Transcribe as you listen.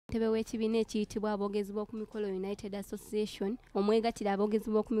Ntebe w'ekibiina ekiyitibwa Aboogezi b'okumikolo United Association omwegattira aboogezi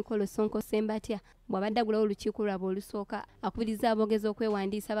b'okumikolo Sonko Sembatya bw'abadde agulawo olukiiko lwabwe olusooka akubiriza aboogezi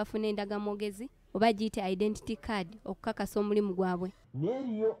okwewandiisa bafune endagamoogezi oba giyite identity card okukakasa omulimu gwabwe.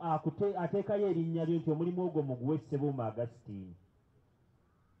 N'eriyo ateekayo erinnya lyo nti omulimu ogwo muguwe Ssebuuma Augustine.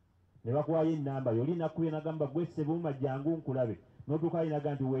 Ne bakuwayo ennamba yo, oli nakkuye nagamba gwe Ssebuuma jangu nkulabe. N'otuukayo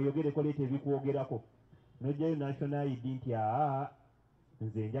naga nti weeyogereko leeta ebikwogerako. N'ojjayo national ID nti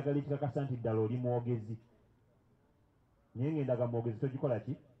nze njagala ekikakasa nti ddala oli mwogezi. Naye ng'endagamoogezi togikola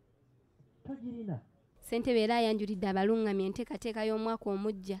ki? Togirina. Ssentebe era ayanjulidde abalungamye enteekateeka y'omwaka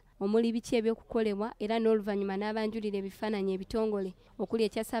omujja omuli biki eby'okukolebwa era n'oluvannyuma n'abanjulira ebifaananyi ebitongole okuli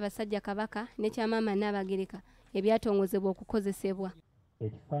ekya Ssaabasajja Kabaka n'ekya Maama Nnaabagereka ebyatongozebwa okukozesebwa.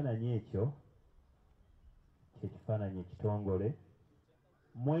 Ekifaananyi ekyo ky'ekifaananyi ekitongole.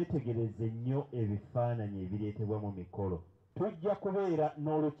 Mwetegereze nnyo ebifaananyi ebireetebwa mu mikolo. Tujja kubeera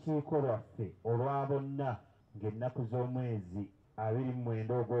n'olukiiko lwaffe olwa bonna ng'ennaku z'omwezi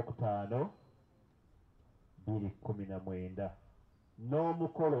 29 ogwokutaano 2019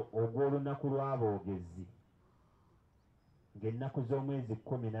 n'omukolo ogw'olunaku lw'aboogezi ng'ennaku z'omwezi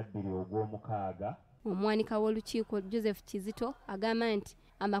 12 ogw'omukaaga. Omuwanika w'olukiiko Joseph Kizito agamba nti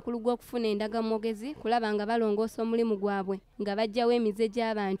amakulu g'okufuna endagamoogezi kulaba nga balongoosa omulimu gwabwe nga bajjawo emize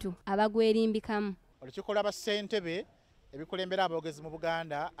gy'abantu abagwerimbikamu. Olukiiko lw'abassentebe ebikulembera aboogezi mu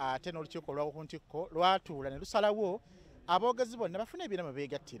Buganda ate n'olukiiko lw'okuntikko lwatuula ne lusalawo aboogezi bonna bafune ebirama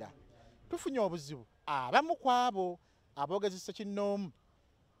beegattira. Tufunye obuzibu abamu ku abo aboogezi ssekinnoomu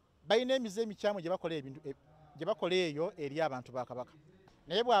balina emize emikyamu gye bakola eyo eri abantu ba Kabaka.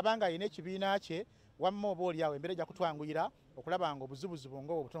 Naye bw'abanga alina ekibiina kye wamma oba oliawo embeera ejja kutwanguyira okulaba nga obuzibuzibu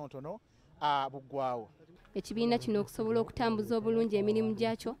ng'obwo butonotono buggwawo. Ekibiina kino okusobola okutambuza obulungi emirimu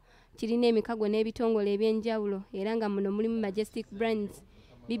gyakyo kirina emikago n'ebitongole eby'enjawulo era nga muno mulimu Majestic Brands,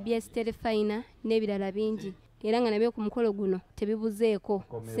 BBS Telefina n'ebirala bingi era nga nabyo ku mukolo guno tebibuzeeko.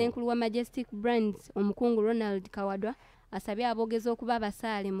 Ssenkulu wa Majestic Brands omukungu Ronald Kawadwa asabye aboogezi okuba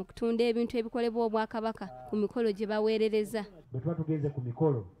abasaale mu kutunda ebintu ebikolebwa Obwakabaka ku mikolo gye baweerereza. Bwe tuba tugenze ku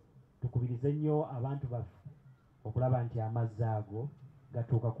mikolo tukubirize nnyo abantu baffe okulaba nti amazzi ago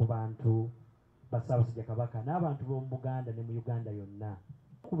gatuuka ku bantu ba Ssaabasajja Kabaka n'abantu b'omu Buganda ne mu Uganda yonna.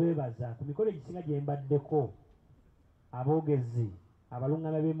 Kubeebaza ku mikolo egisinga gye mbaddeko aboogezi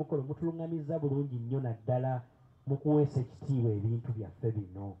abalungamya b'emikolo mutulungamizza bulungi nnyo naddala mu kuweesa ekitiibwa ebintu byaffe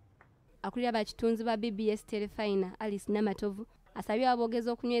bino. Akulira bakitunzi ba BBS Telefina Alice Namatovu asabye aboogezi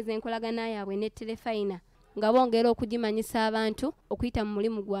okunyweza enkolagana yaabwe ne Telefina nga bongera okugimanyisa abantu okuyita mu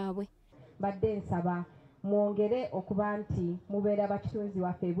mulimu gwabwe. Badde nsaba mwongere okuba nti mubeera bakitunzi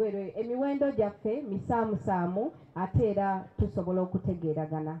waffe ebweru emiwendo gyaffe misaamusaamu ate era tusobola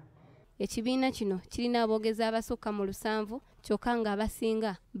okutegeeragana. Ekibiina kino kirina aboogezi abasukka mu 7 kyokka nga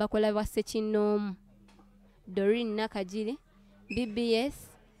abasinga bakola bwa ssekinnoomu. Doreen Nakajiri, BBS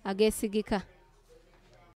Ageesigika.